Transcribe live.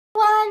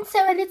everyone,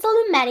 so it's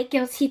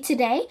TheLoomaticGirls here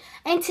today,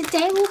 and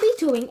today we'll be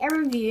doing a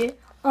review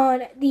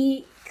on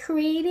the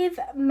Creative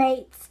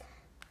Mates,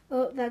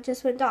 oh that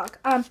just went dark,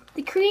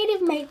 the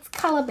Creative Mates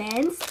colour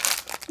bands.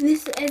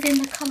 This is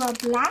in the colour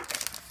black.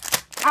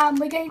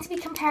 We're going to be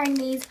comparing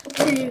these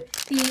to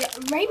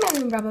the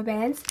Rainbow rubber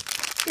bands.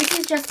 This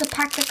is just a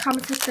pack that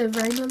comes with the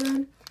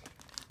Rainbow.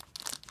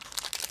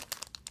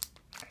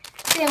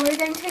 So yeah, we're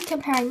going to be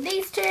comparing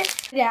these two.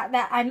 Yeah,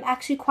 that I'm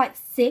actually quite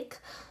sick,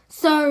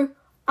 so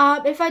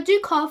if I do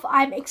cough,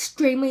 I'm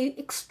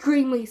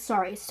extremely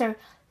sorry. So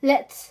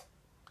let's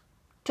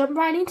jump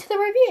right into the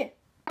review.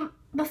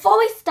 Before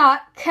we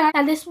start,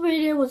 this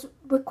video was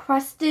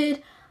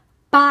requested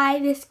by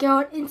this girl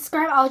on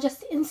Instagram. I'll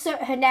just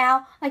insert her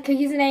now, like her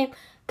username.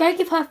 Go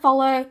give her a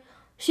follow.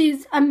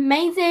 She's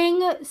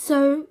amazing.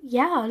 So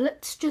yeah,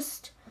 let's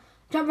just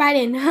jump right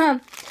in.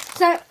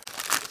 So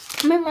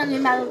move my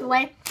loom out of the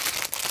way.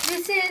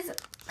 This is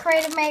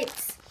Creative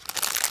Mates.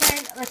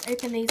 And let's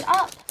open these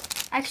up.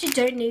 I actually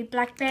don't need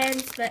black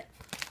bands, but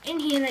in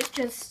here let's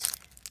just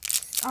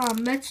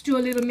let's do a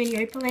little mini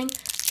opening.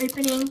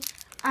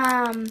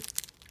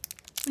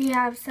 We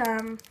have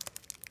some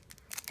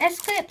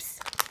S-clips,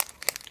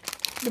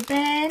 the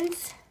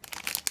bands.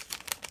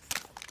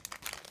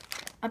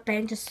 A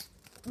band just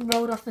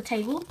rolled off the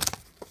table.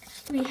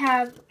 We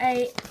have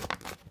a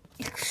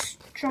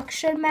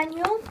instruction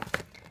manual.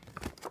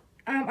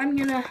 I'm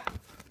gonna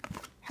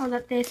hold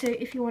that there, so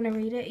if you want to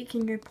read it, you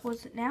can go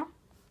pause it now.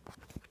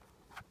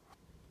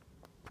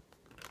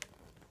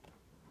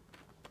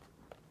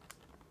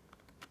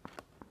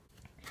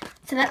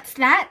 So that's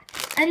that.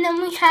 And then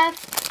we have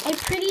a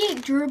pretty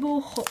durable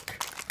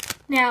hook.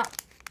 Now,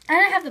 I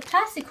don't have the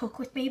plastic hook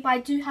with me, but I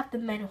do have the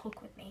metal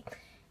hook with me.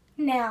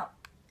 Now,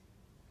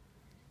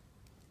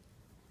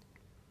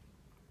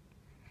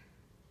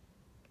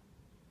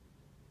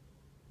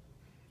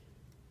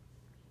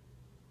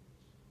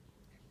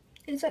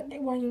 it's like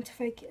wanting to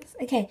focus.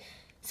 Okay,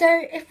 so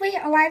if we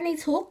align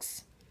these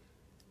hooks,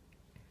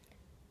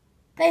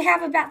 they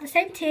have about the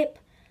same tip.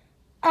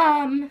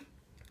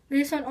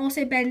 This one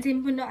also bends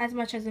in, but not as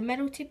much as a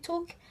metal tip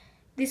hook.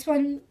 This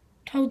one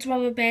holds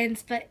rubber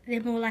bands, but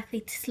they're more likely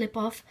to slip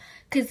off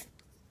because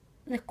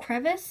the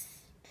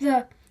crevice,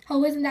 the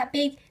hole isn't that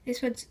big.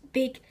 This one's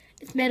big,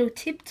 it's metal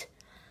tipped.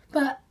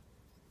 But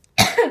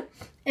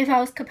if I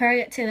was comparing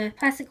it to the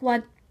plastic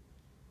one,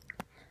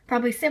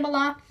 probably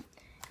similar.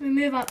 We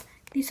move up.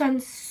 This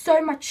one's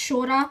so much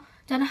shorter.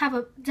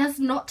 Does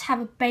not have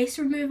a base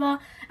remover.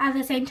 At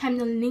the same time,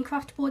 the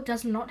Lincraft board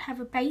does not have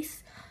a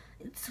base.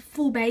 It's a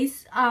full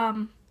base.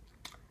 And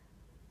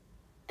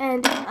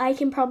I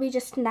can probably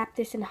just snap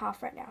this in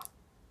half right now.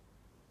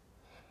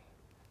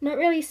 Not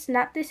really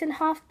snap this in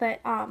half,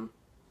 but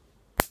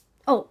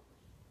oh,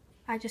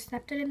 I just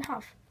snapped it in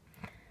half.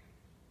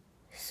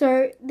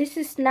 So this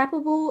is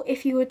snappable.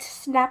 If you were to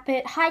snap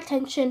it high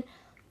tension,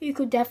 you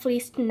could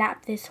definitely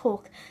snap this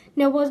hook.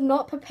 Now, I was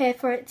not prepared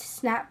for it to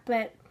snap,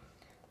 but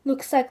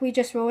looks like we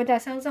just ruined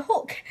ourselves a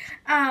hook.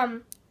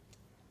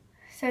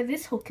 So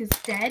this hook is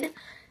dead.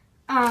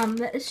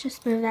 Let's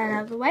just move that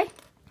out of the way.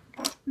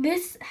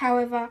 This,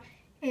 however,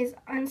 is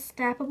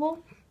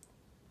unsnappable.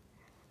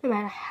 No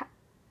matter how.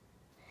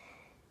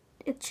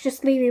 It's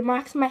just leaving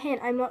marks in my hand.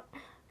 I'm not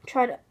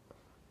trying to.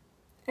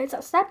 It's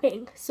not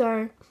snapping.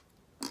 So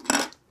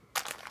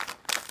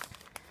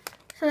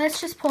let's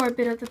just pour a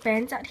bit of the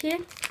bands out here.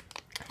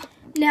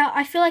 Now,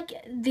 I feel like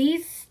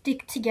these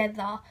stick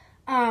together.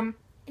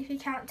 If you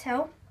can't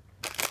tell,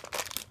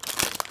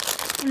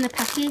 in the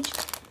package,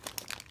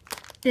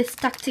 they're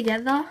stuck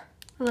together.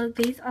 A lot of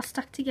these are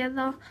stuck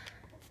together.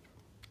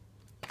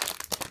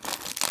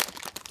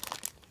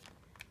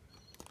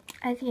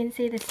 As you can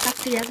see, they're stuck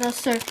together,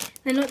 so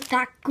they're not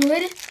that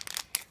good.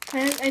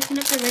 I don't open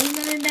up the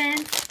Rainbow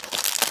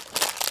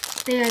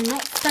bands. They are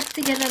not stuck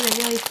together.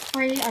 They're really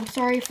free. I'm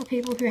sorry for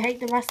people who hate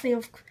the rustling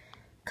of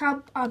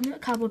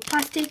cardboard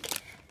plastic,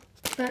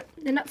 but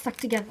they're not stuck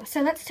together.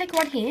 So let's take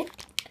one here.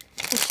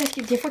 Let's check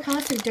your different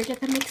colors so you don't get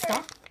them mixed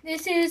up.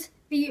 This is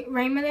the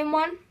Rainbow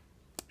one. I'm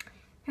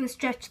going to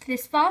stretch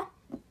this far.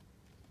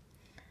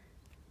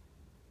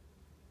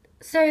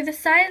 So the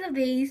size of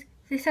these,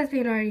 this has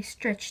been already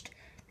stretched.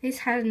 This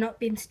has not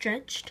been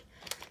stretched.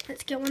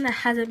 Let's get one that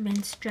hasn't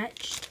been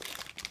stretched.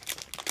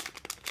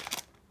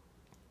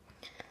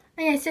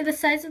 Okay, so the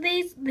size of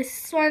these,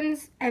 this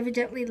one's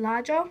evidently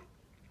larger.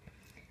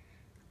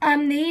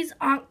 These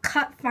aren't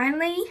cut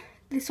finely.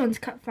 This one's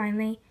cut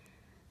finely.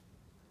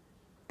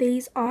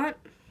 These aren't,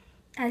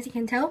 as you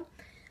can tell.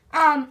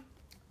 But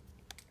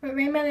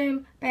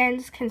Rainbow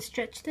bands can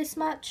stretch this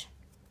much.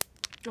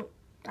 Oh,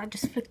 I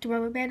just flicked a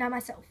rubber band on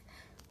myself.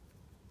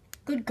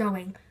 Good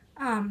going.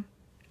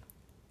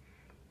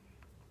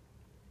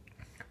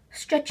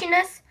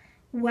 Stretchiness.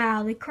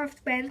 Wow, the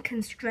craft band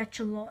can stretch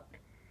a lot.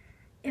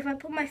 If I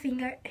put my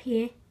finger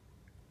here,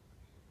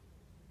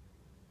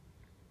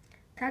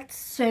 that's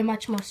so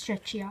much more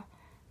stretchier.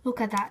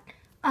 Look at that.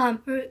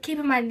 Keep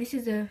in mind, this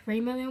is a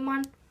Rainbow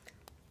one.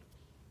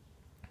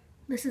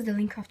 This is the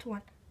Lincraft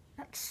one.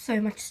 That's so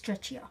much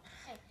stretchier.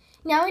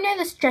 Now we know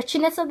the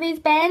stretchiness of these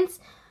bands.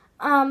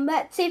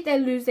 Let's see if they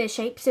lose their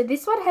shape. So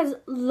this one has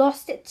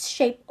lost its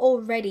shape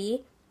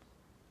already.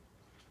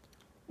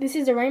 This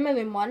is a Rainbow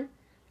Loom one.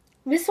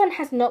 This one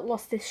has not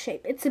lost this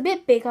shape. It's a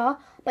bit bigger,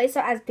 but it's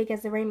not as big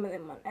as the Rainbow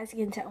Loom one, as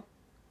you can tell.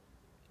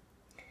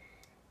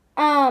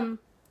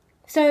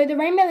 So the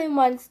Rainbow Loom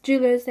ones do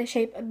lose their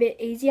shape a bit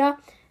easier.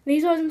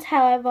 These ones,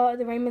 however,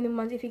 the Rainbow Loom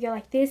ones, if you go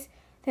like this,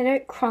 they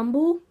don't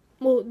crumble.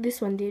 Well,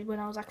 this one did when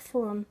I was like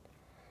full on.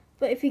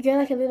 But if you go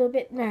like a little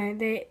bit, no,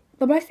 the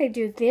most they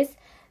do is this.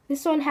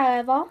 This one,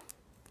 however,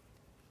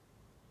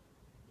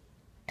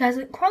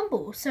 doesn't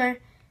crumble. So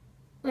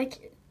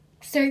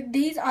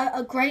these are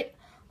a great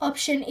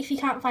option if you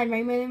can't find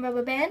Rainbow Loom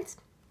rubber bands.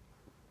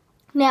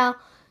 Now,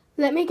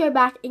 let me go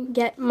back and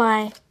get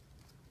my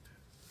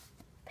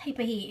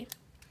paper here.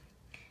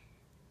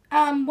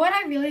 What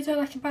I really don't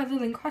like about the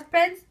Lincraft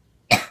bands,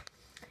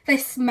 they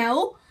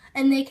smell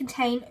and they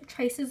contain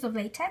traces of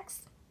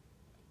latex.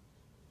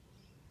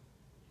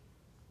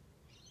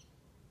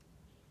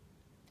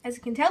 As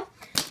you can tell.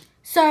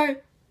 So,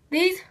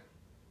 these,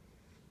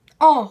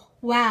 oh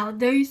wow,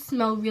 those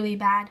smell really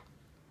bad.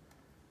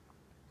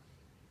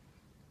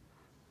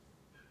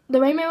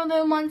 The Rainbow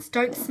Loom ones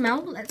don't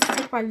smell. Let's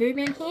take my loom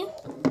in here.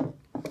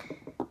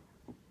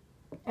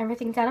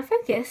 Everything's out of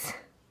focus.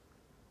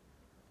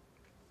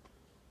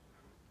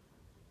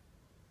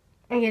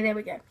 Okay, there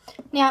we go.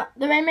 Now,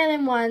 the Rainbow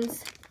Loom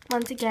ones,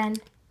 once again,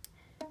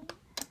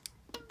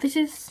 this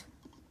is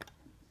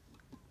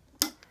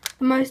the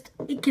most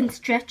it can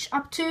stretch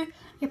up to.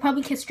 You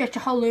probably can stretch a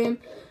whole loom,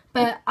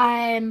 but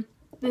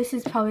this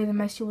is probably the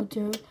most you will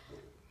do.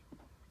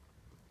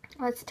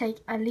 Let's take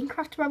a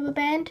Lincraft rubber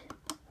band.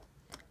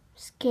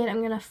 Scared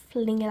I'm gonna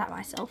fling it at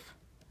myself.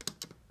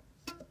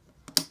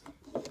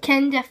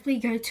 Can definitely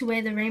go to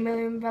where the Rainbow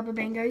Loom rubber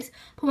band goes,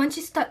 but once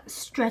you start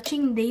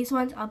stretching, these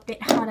ones are a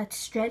bit harder to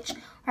stretch,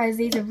 whereas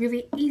these are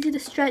really easy to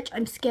stretch.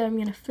 I'm scared I'm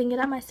gonna fling it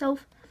at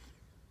myself.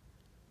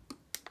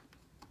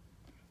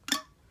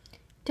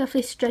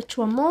 Definitely stretch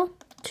one more,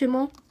 two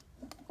more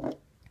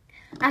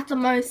at the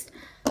most.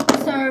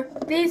 So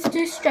these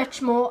do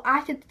stretch more.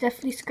 I could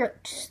definitely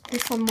stretch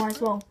this one more as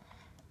well.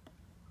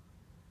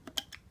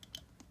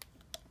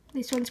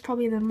 This one's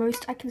probably the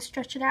most I can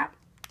stretch it out.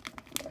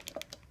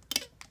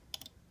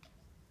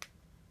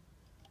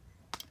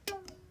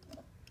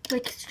 We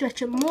can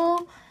stretch it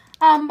more.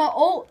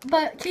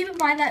 But keep in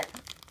mind that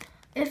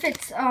if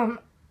it's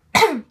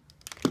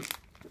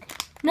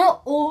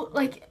not all,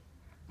 like,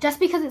 just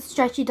because it's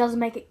stretchy doesn't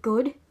make it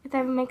good, if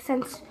that makes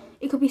sense.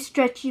 It could be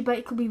stretchy, but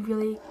it could be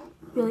really,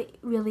 really,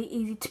 really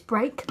easy to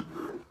break.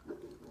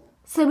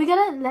 So we're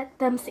gonna let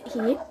them sit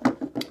here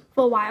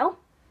for a while.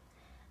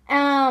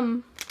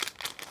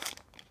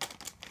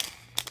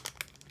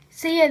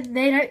 So yeah,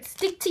 they don't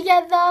stick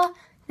together.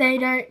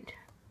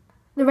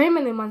 The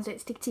Rainbow Loom ones don't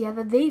stick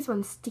together. These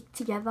ones stick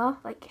together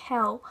like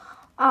hell.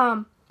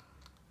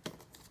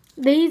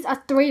 These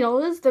are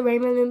 $3. The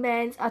Rainbow Loom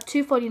bands are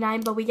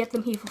 $2.49, but we get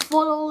them here for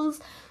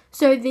 $4.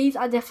 So these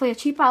are definitely a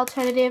cheaper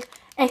alternative,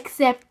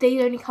 except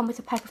they only come with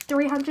a pack of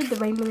 300. The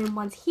Rainbow Loom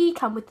ones here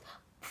come with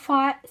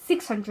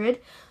 600.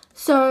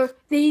 So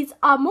these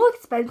are more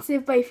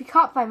expensive, but if you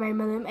can't find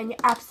Rainbow Loom and you're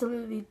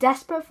absolutely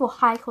desperate for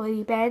high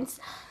quality bands,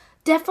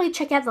 definitely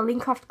check out the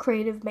Lincraft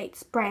Creative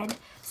Mates brand.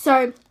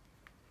 So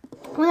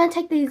we're going to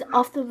take these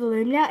off the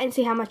loom now and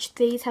see how much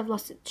these have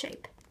lost its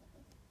shape.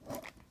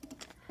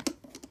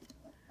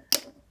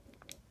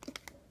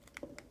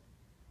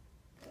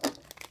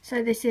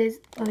 So this is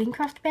the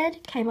Lincraft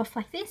band, came off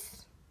like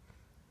this.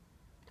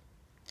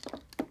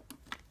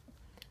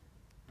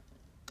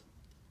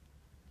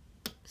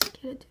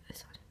 Just gonna do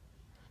this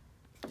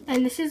one.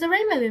 And this is a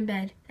Rainbow Loom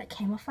band that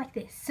came off like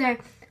this. So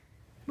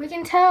we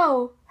can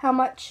tell how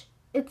much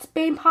it's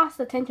been past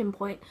the tension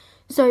point.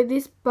 So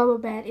this rubber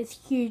band is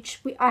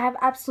huge. I have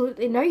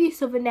absolutely no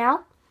use of it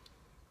now.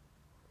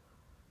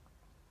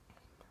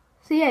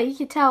 So yeah, you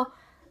can tell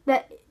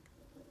that,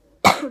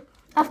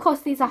 of course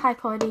these are high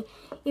quality.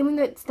 Even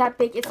though it's that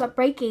big, it's not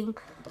breaking.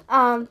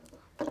 The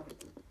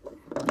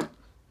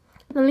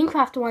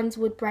Lincraft ones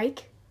would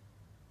break.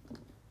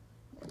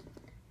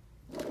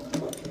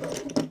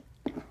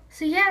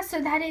 So yeah, so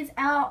that is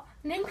our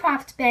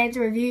Lincraft bands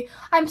review.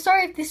 I'm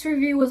sorry if this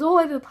review was all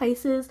over the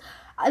places.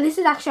 This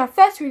is actually our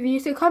first review,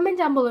 so comment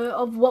down below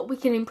of what we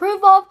can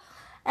improve of,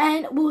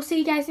 and we'll see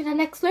you guys in the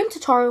next loom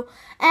tutorial.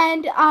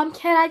 And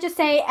can I just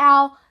say,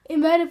 our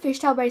inverted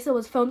fishtail bracelet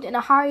was filmed in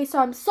a hurry, so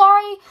I'm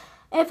sorry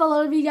if a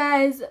lot of you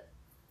guys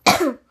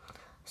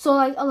saw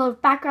like a lot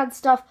of background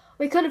stuff.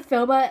 We couldn't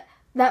film it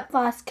that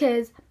fast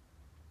because,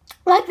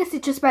 like the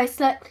citrus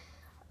bracelet,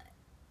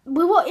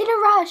 we were in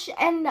a rush,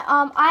 and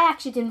I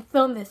actually didn't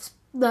film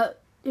the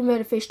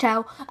inverted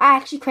fishtail. I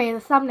actually created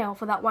the thumbnail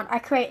for that one.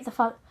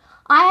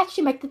 I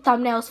actually make the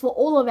thumbnails for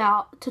all of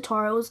our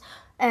tutorials,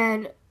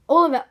 and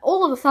all of the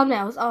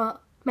thumbnails are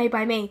made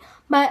by me.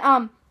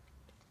 But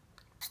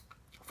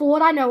for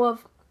what I know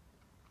of,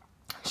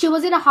 she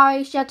was in a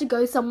hurry. She had to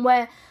go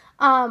somewhere,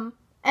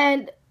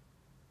 and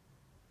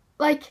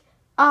like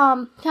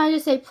can I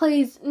just say,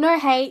 please, no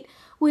hate.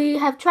 We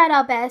have tried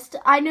our best.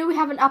 I know we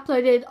haven't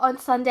uploaded on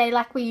Sunday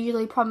like we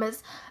usually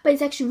promise, but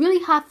it's actually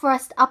really hard for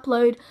us to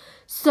upload.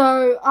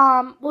 So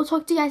we'll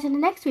talk to you guys in the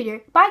next video.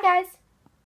 Bye guys!